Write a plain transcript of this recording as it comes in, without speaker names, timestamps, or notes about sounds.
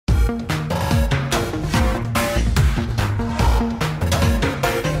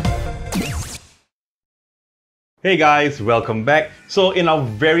Hey guys, welcome back. So in our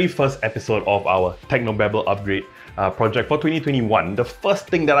very first episode of our Technobabble Upgrade project for 2021, the first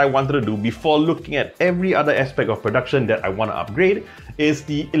thing that I wanted to do before looking at every other aspect of production that I want to upgrade is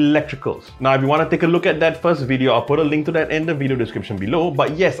the electricals. Now if you want to take a look at that first video, I'll put a link to that in the video description below.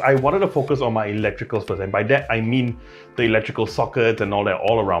 But yes, I wanted to focus on my electricals first, and by that I mean the electrical sockets and all that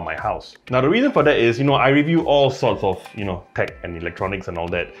all around my house. Now the reason for that is, I review all sorts of, tech and electronics and all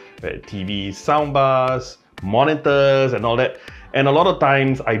that, TVs, soundbars, monitors and all that, and a lot of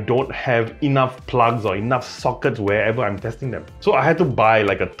times I don't have enough plugs or enough sockets wherever I'm testing them. So I had to buy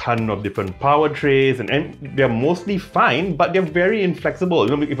like a ton of different power trays, and they're mostly fine, but they're very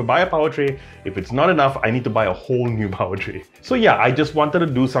inflexible. If I buy a power tray, if it's not enough, I need to buy a whole new power tray. So yeah, I just wanted to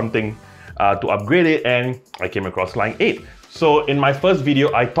do something to upgrade it, and I came across Line8. So in my first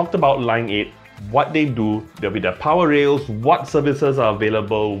video, I talked about Line8, what they do, there'll be their power rails, what services are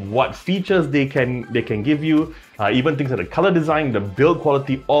available, what features they can give you, even things like the color design, the build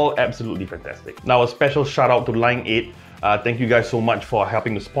quality, all absolutely fantastic. Now a special shout out to Line8. Thank you guys so much for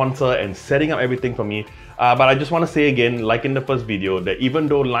helping to sponsor and setting up everything for me. But I just want to say again, like in the first video, that even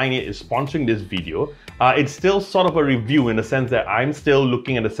though Line8 is sponsoring this video, it's still sort of a review in the sense that I'm still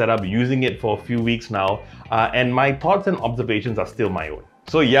looking at the setup, using it for a few weeks now, and my thoughts and observations are still my own.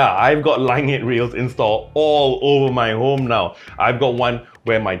 So yeah, I've got Line8 rails installed all over my home now. I've got one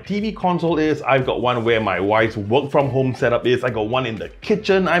where my TV console is, I've got one where my wife's work from home setup is, I got one in the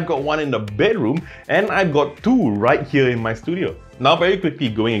kitchen, I've got one in the bedroom, and I've got two right here in my studio. Now very quickly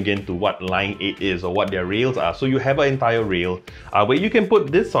going again to what Line8 is or what their rails are. So you have an entire rail where you can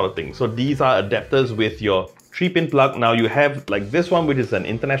put this sort of thing. So these are adapters with your 3-pin plug. Now you have like this one, which is an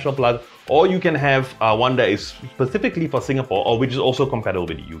international plug, or you can have one that is specifically for Singapore, or which is also compatible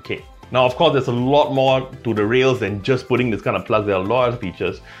with the UK. Now of course there's a lot more to the rails than just putting this kind of plug. There are a lot of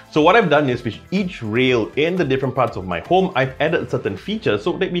features. So what I've done is with each rail in the different parts of my home, I've added certain features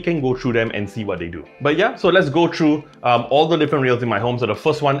so that we can go through them and see what they do. But yeah, so let's go through all the different rails in my home. So the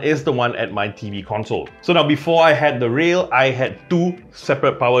first one is the one at my TV console. So now before I had the rail, I had two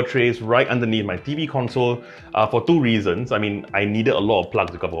separate power trays right underneath my TV console for two reasons. I mean, I needed a lot of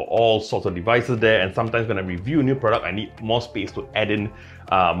plugs because I've got all sorts of devices there, and sometimes when I review a new product, I need more space to add in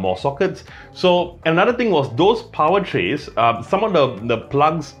more sockets. So another thing was those power trays, some of the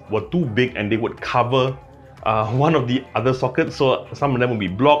plugs were too big and they would cover one of the other sockets, so some of them would be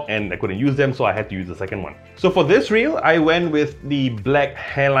blocked and I couldn't use them, so I had to use the second one. So for this rail, I went with the black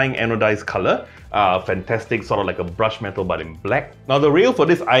hairline anodized color. Fantastic, sort of like a brush metal but in black. Now the rail for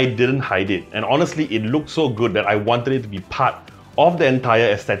this, I didn't hide it, and honestly it looked so good that I wanted it to be part of the entire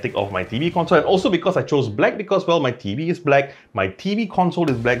aesthetic of my TV console, and also because I chose black because, well, my TV is black, my TV console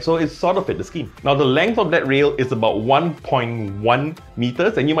is black, so it sort of fit the scheme. Now the length of that rail is about 1.1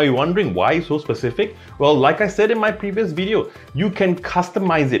 meters, and you might be wondering why so specific. Well, like I said in my previous video, you can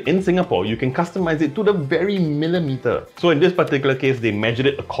customize it in Singapore. You can customize it to the very millimeter. So in this particular case, they measured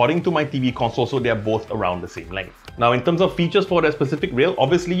it according to my TV console, so they're both around the same length. Now in terms of features for that specific rail,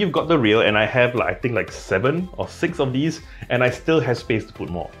 obviously you've got the rail, and I have like, I think like 7 or 6 of these, and I still have space to put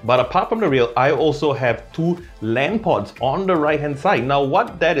more. But apart from the rail, I also have 2 LAN ports on the right hand side. Now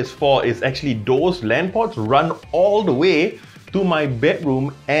what that is for is actually those LAN ports run all the way to my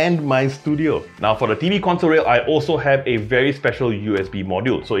bedroom and my studio. Now for the TV console rail, I also have a very special USB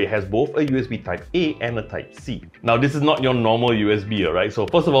module. So it has both a USB Type A and a Type C. Now this is not your normal USB, alright? So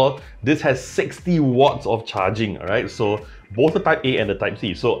first of all, this has 60 watts of charging, alright? So both the Type A and the Type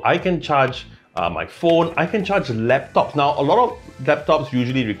C. So I can charge my phone, I can charge laptops. Now a lot of laptops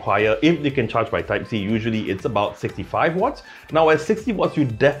usually require, if they can charge by Type C, usually it's about 65 watts. Now at 60 watts you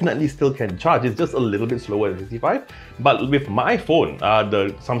definitely still can charge, it's just a little bit slower than 65. But with my phone,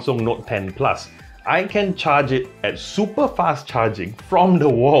 the Samsung Note 10 Plus, I can charge it at super fast charging from the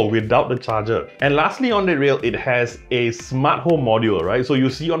wall without the charger. And lastly on the rail, it has a smart home module, right? So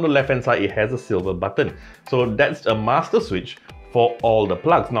you see on the left hand side, it has a silver button. So that's a master switch for all the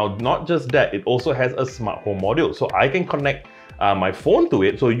plugs. Now, not just that, it also has a smart home module. So I can connect my phone to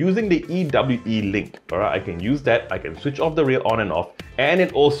it. So using the EWE link, alright, I can use that. I can switch off the rail on and off. And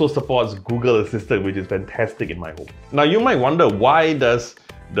it also supports Google Assistant, which is fantastic in my home. Now, you might wonder, why does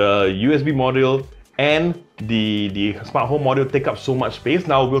the USB module and the smart home module take up so much space?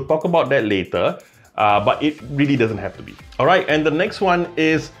 Now, we'll talk about that later, but it really doesn't have to be. Alright, and the next one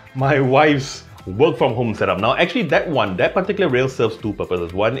is my wife's work from home setup. Now actually that particular rail serves two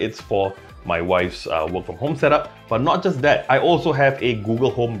purposes. One, it's for my wife's work from home setup. But not just that, I also have a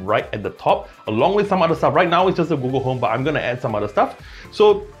Google Home right at the top, along with some other stuff. Right now it's just a Google Home, but I'm gonna add some other stuff.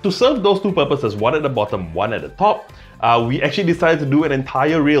 So to serve those two purposes, one at the bottom, one at the top, we actually decided to do an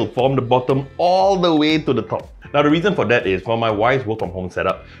entire rail from the bottom all the way to the top. Now the reason for that is for my wife's work from home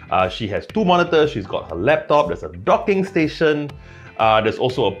setup, she has 2 monitors, she's got her laptop, there's a docking station, there's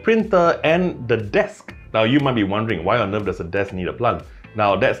also a printer and the desk. Now you might be wondering, why on earth does a desk need a plug?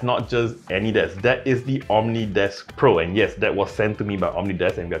 Now that's not just any desk, that is the OmniDesk Pro, and yes, that was sent to me by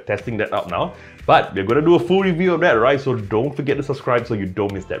OmniDesk and we are testing that out now. But we're going to do a full review of that, right? So don't forget to subscribe so you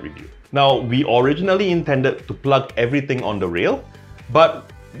don't miss that review. Now we originally intended to plug everything on the rail,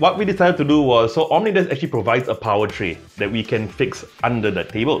 but what we decided to do was, so OmniDesk actually provides a power tray that we can fix under the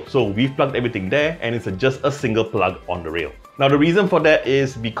table. So we've plugged everything there and it's just a single plug on the rail. Now the reason for that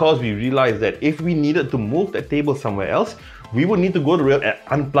is because we realized that if we needed to move that table somewhere else, we would need to go to the rail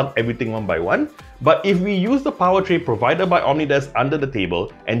and unplug everything one by one. But if we use the power tray provided by OmniDesk under the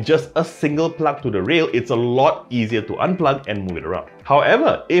table and just a single plug to the rail, it's a lot easier to unplug and move it around.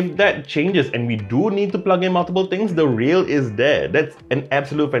 However, if that changes and we do need to plug in multiple things, the rail is there. That's an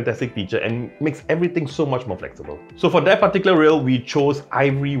absolute fantastic feature and makes everything so much more flexible. So for that particular rail, we chose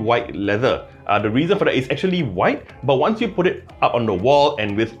ivory white leather. The reason for that is actually white, but once you put it up on the wall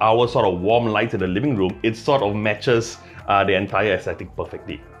and with our sort of warm lights in the living room, it sort of matches the entire aesthetic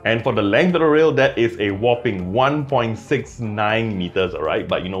perfectly. And for the length of the rail, that is a whopping 1.69 meters, alright?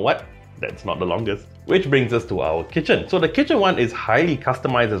 But you know what? That's not the longest. Which brings us to our kitchen. So the kitchen one is highly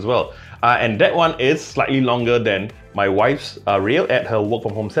customized as well. And that one is slightly longer than my wife's rail at her work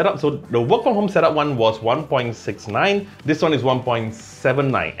from home setup. So the work from home setup one was 1.69. This one is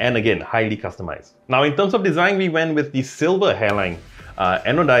 1.79. And again, highly customized. Now in terms of design, we went with the silver hairline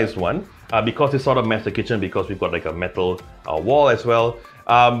anodized one. Because it sort of matched the kitchen because we've got like a metal wall as well.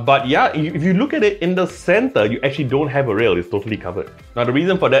 But yeah, if you look at it in the center, you actually don't have a rail, it's totally covered. Now the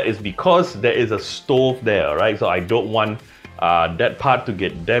reason for that is because there is a stove there, right? So I don't want that part to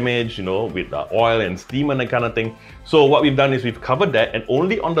get damaged, you know, with oil and steam and that kind of thing. So what we've done is we've covered that, and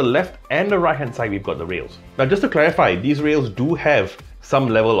only on the left and the right hand side we've got the rails. Now just to clarify, these rails do have some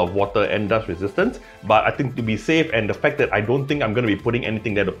level of water and dust resistance, but I think to be safe and the fact that I don't think I'm going to be putting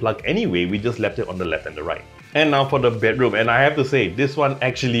anything there to plug anyway, we just left it on the left and the right. And now for the bedroom, and I have to say, this one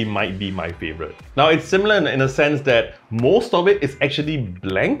actually might be my favorite. Now it's similar in a sense that most of it is actually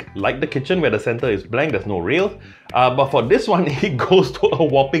blank, like the kitchen where the center is blank, there's no rail. But for this one, it goes to a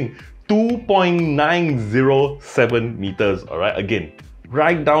whopping 2.907 meters, alright? Again,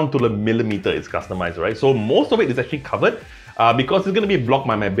 right down to the millimeter it's customized, right? So most of it is actually covered because it's going to be blocked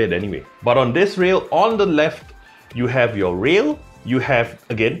by my bed anyway. But on this rail, on the left, you have your rail, you have,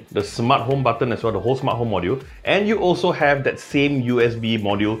 again, the smart home button as well, the whole smart home module, and you also have that same USB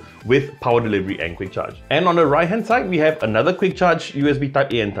module with power delivery and quick charge. And on the right hand side, we have another quick charge USB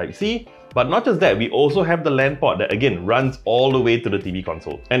Type A and Type C. But not just that, we also have the LAN port that again runs all the way to the TV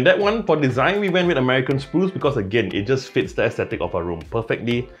console. And that one, for design, we went with American spruce because again, it just fits the aesthetic of our room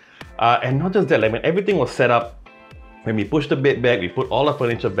perfectly. And not just that, like when everything was set up, when we pushed the bed back, we put all the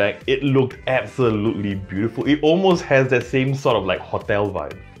furniture back, it looked absolutely beautiful. It almost has that same sort of like hotel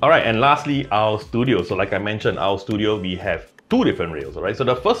vibe. Alright, and lastly, our studio. So like I mentioned, our studio, we have 2 different rails, alright? So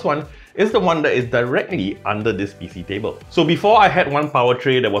the first one is the one that is directly under this PC table. So before I had one power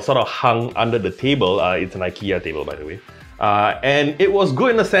tray that was sort of hung under the table. It's an IKEA table, by the way. And it was good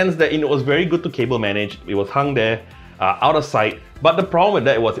in the sense that it was very good to cable manage. It was hung there, out of sight. But the problem with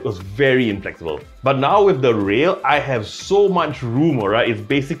that was it was very inflexible. But now with the rail, I have so much room, alright? It's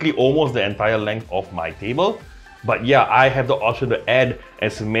basically almost the entire length of my table. But yeah, I have the option to add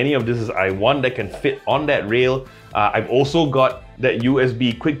as many of this as I want that can fit on that rail. I've also got that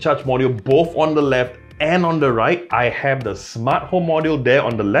USB quick charge module both on the left and on the right. I have the smart home module there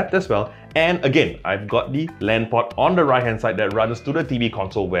on the left as well. And again, I've got the LAN port on the right hand side that runs to the TV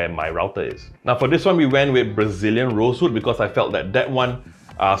console where my router is. Now for this one, we went with Brazilian rosewood because I felt that that one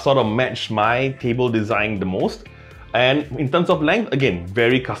sort of matched my table design the most. And in terms of length, again,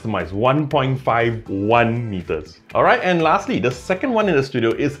 very customized, 1.51 meters. Alright, and lastly, the second one in the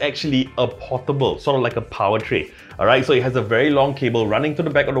studio is actually a portable, sort of like a power tray. Alright, so it has a very long cable running to the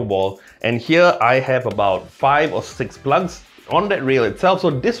back of the wall. And here I have about 5 or 6 plugs on that rail itself. So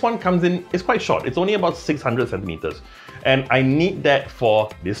this one comes in, it's quite short. It's only about 600 centimeters. And I need that for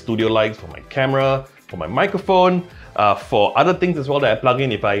this studio lights, for my camera, for my microphone, for other things as well that I plug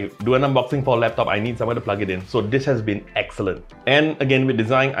in. If I do an unboxing for a laptop, I need somewhere to plug it in. So this has been excellent. And again, with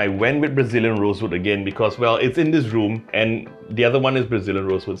design, I went with Brazilian rosewood again because, well, it's in this room and the other one is Brazilian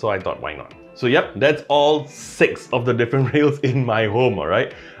rosewood, so I thought, why not? So yep, that's all 6 of the different rails in my home,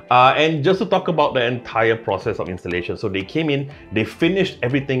 alright? And just to talk about the entire process of installation. So they came in, they finished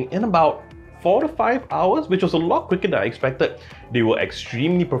everything in about 4 to 5 hours, which was a lot quicker than I expected. They were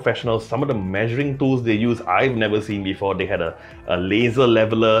extremely professional. Some of the measuring tools they use, I've never seen before. They had a laser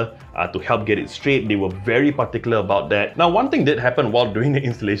leveler to help get it straight. They were very particular about that. Now, one thing did happen while doing the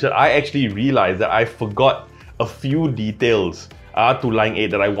installation. I actually realized that I forgot a few details to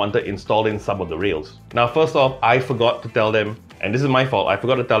Line8 that I wanted installed in some of the rails. Now, first off, I forgot to tell them, and this is my fault, I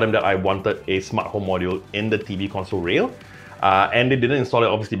forgot to tell them that I wanted a smart home module in the TV console rail. And they didn't install it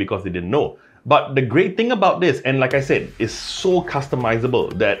obviously because they didn't know. But the great thing about this, and like I said, is so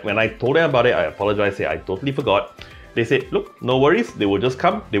customizable that when I told them about it, I apologize, I totally forgot. They said, look, no worries, they will just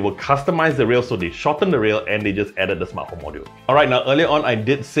come, they will customize the rail, so they shortened the rail and they just added the smart home module. Alright, now earlier on I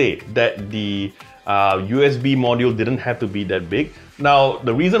did say that the USB module didn't have to be that big. Now,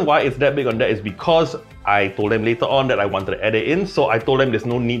 the reason why it's that big on that is because I told them later on that I wanted to add it in, so I told them there's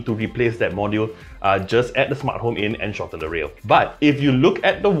no need to replace that module, just add the smart home in and shorten the rail. But if you look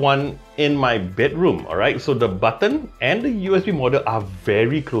at the one in my bedroom, alright, so the button and the USB module are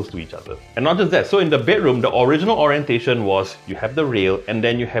very close to each other. And not just that, so in the bedroom, the original orientation was you have the rail and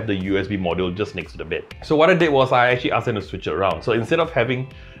then you have the USB module just next to the bed. So what I did was I actually asked them to switch it around. So instead of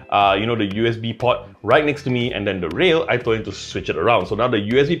having the USB port right next to me and then the rail, I told him to switch it around. So now the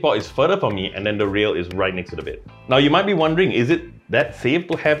USB port is further from me and then the rail is right next to the bed. Now you might be wondering, is it that safe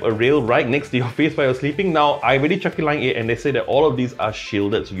to have a rail right next to your face while you're sleeping? Now, I already checked Line8 and they say that all of these are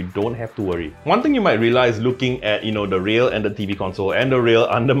shielded, so you don't have to worry. One thing you might realize looking at, the rail and the TV console and the rail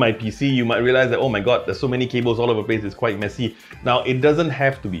under my PC, you might realize that, oh my god, there's so many cables all over the place, it's quite messy. Now, it doesn't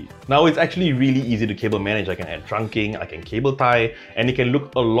have to be. Now, it's actually really easy to cable manage. I can add trunking, I can cable tie, and it can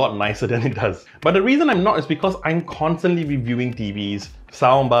look a lot nicer than it does. But the reason I'm not is because I'm constantly reviewing TVs,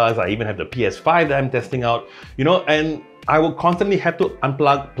 soundbars, I even have the PS5 that I'm testing out, and I will constantly have to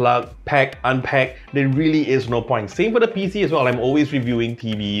unplug, plug, pack, unpack. There really is no point. Same for the PC as well. I'm always reviewing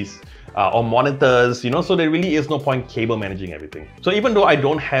TVs or monitors, so there really is no point cable managing everything. So even though I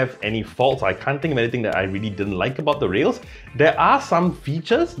don't have any faults, I can't think of anything that I really didn't like about the rails, there are some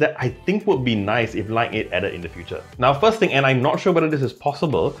features that I think would be nice if Line8 added in the future. Now, first thing, and I'm not sure whether this is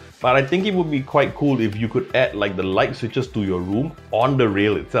possible, but I think it would be quite cool if you could add like the light switches to your room on the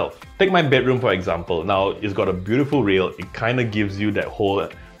rail itself. Take my bedroom for example. Now, it's got a beautiful rail. It kind of gives you that whole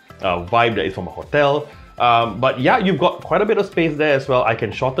vibe that is from a hotel. But yeah, you've got quite a bit of space there as well. I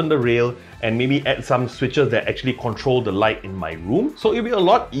can shorten the rail and maybe add some switches that actually control the light in my room. So it'll be a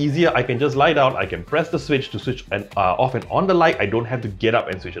lot easier. I can just lie down, I can press the switch to switch off and on the light. I don't have to get up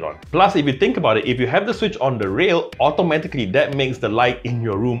and switch it on. Plus, if you think about it, if you have the switch on the rail, automatically that makes the light in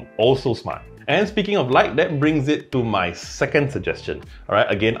your room also smart. And speaking of light, that brings it to my second suggestion.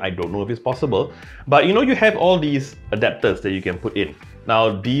 Alright, again, I don't know if it's possible, but you have all these adapters that you can put in.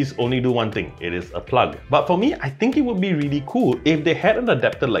 Now, these only do one thing, it is a plug. But for me, I think it would be really cool if they had an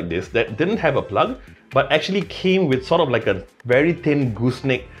adapter like this that didn't have a plug, but actually came with sort of like a very thin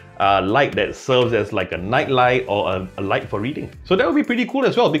gooseneck light that serves as like a night light or a light for reading. So that would be pretty cool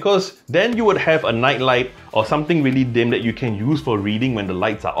as well, because then you would have a night light or something really dim that you can use for reading when the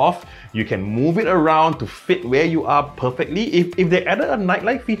lights are off. You can move it around to fit where you are perfectly. If they added a night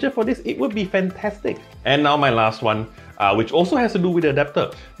light feature for this, it would be fantastic. And now my last one, which also has to do with the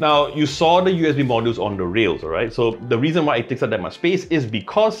adapter. Now, you saw the USB modules on the rails, alright? So the reason why it takes up that much space is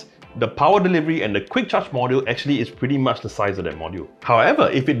because the power delivery and the quick charge module actually is pretty much the size of that module. However,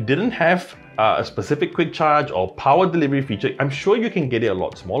 if it didn't have a specific quick charge or power delivery feature, I'm sure you can get it a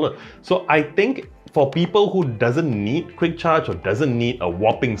lot smaller. So I think for people who doesn't need quick charge or doesn't need a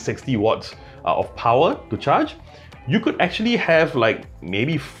whopping 60 watts of power to charge, you could actually have like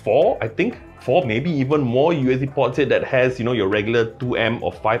maybe four, maybe even more USB ports here that has, your regular 2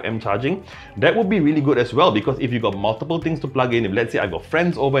 or 5 charging. That would be really good as well, because if you've got multiple things to plug in, if let's say I've got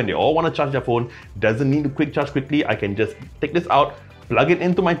friends over and they all want to charge their phone, doesn't need to quick charge quickly, I can just take this out, plug it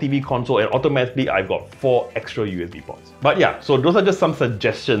into my TV console, and automatically I've got 4 extra USB ports. But yeah, so those are just some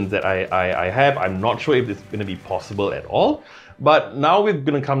suggestions that I have. I'm not sure if this is going to be possible at all. But now we're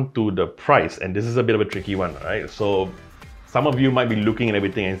going to come to the price, and this is a bit of a tricky one, right? So some of you might be looking at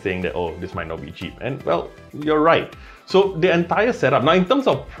everything and saying that, oh, this might not be cheap. And well, you're right. So the entire setup, now in terms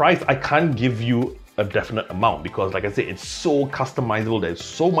of price, I can't give you a definite amount because like I said, it's so customizable. There's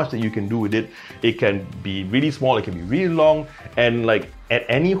so much that you can do with it. It can be really small, it can be really long. And like at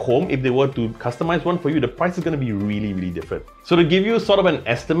any home, if they were to customize one for you, the price is going to be really, really different. So to give you sort of an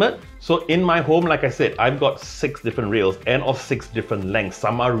estimate, so in my home, like I said, I've got 6 different rails and of 6 different lengths.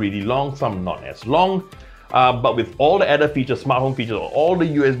 Some are really long, some not as long. But with all the added features, smart home features, all the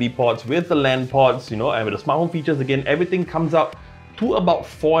USB ports, with the LAN ports, and with the smart home features, again, everything comes out to about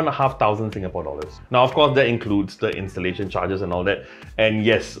 4,500 Singapore dollars. Now, of course, that includes the installation charges and all that. And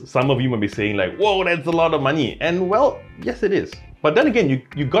yes, some of you might be saying like, whoa, that's a lot of money. And well, yes, it is. But then again,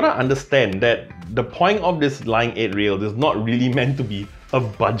 you gotta understand that the point of this Line8 rail is not really meant to be a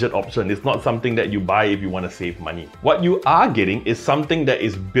budget option. It's not something that you buy if you want to save money. What you are getting is something that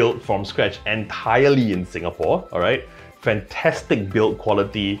is built from scratch entirely in Singapore, all right? Fantastic build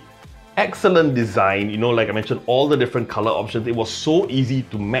quality, excellent design, you know, like I mentioned, all the different color options. It was so easy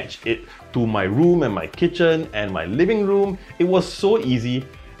to match it to my room and my kitchen and my living room. It was so easy.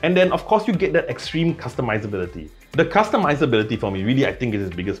 And then of course you get that extreme customizability. The customizability for me really, I think, is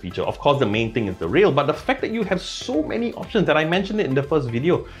its biggest feature. Of course, the main thing is the rail, but the fact that you have so many options that I mentioned it in the first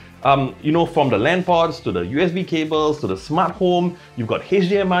video. You know, from the LAN ports to the USB cables to the smart home, you've got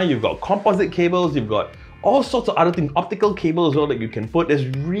HDMI, you've got composite cables, you've got all sorts of other things, optical cable as well that you can put. There's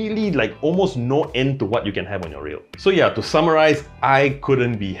really like almost no end to what you can have on your rail. So yeah, to summarize, I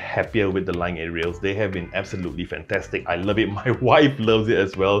couldn't be happier with the Line8 rails. They have been absolutely fantastic. I love it. My wife loves it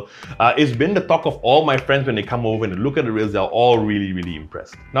as well. It's been the talk of all my friends when they come over and look at the rails. They're all really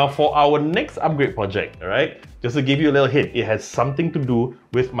impressed. Now for our next upgrade project, all right, just to give you a little hint, it has something to do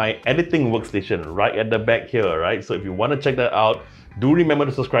with my editing workstation right at the back here, all right? So if you want to check that out, do remember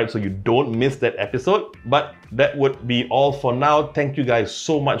to subscribe so you don't miss that episode. But that would be all for now. Thank you guys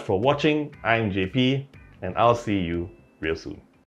so much for watching. I'm JP, and I'll see you real soon.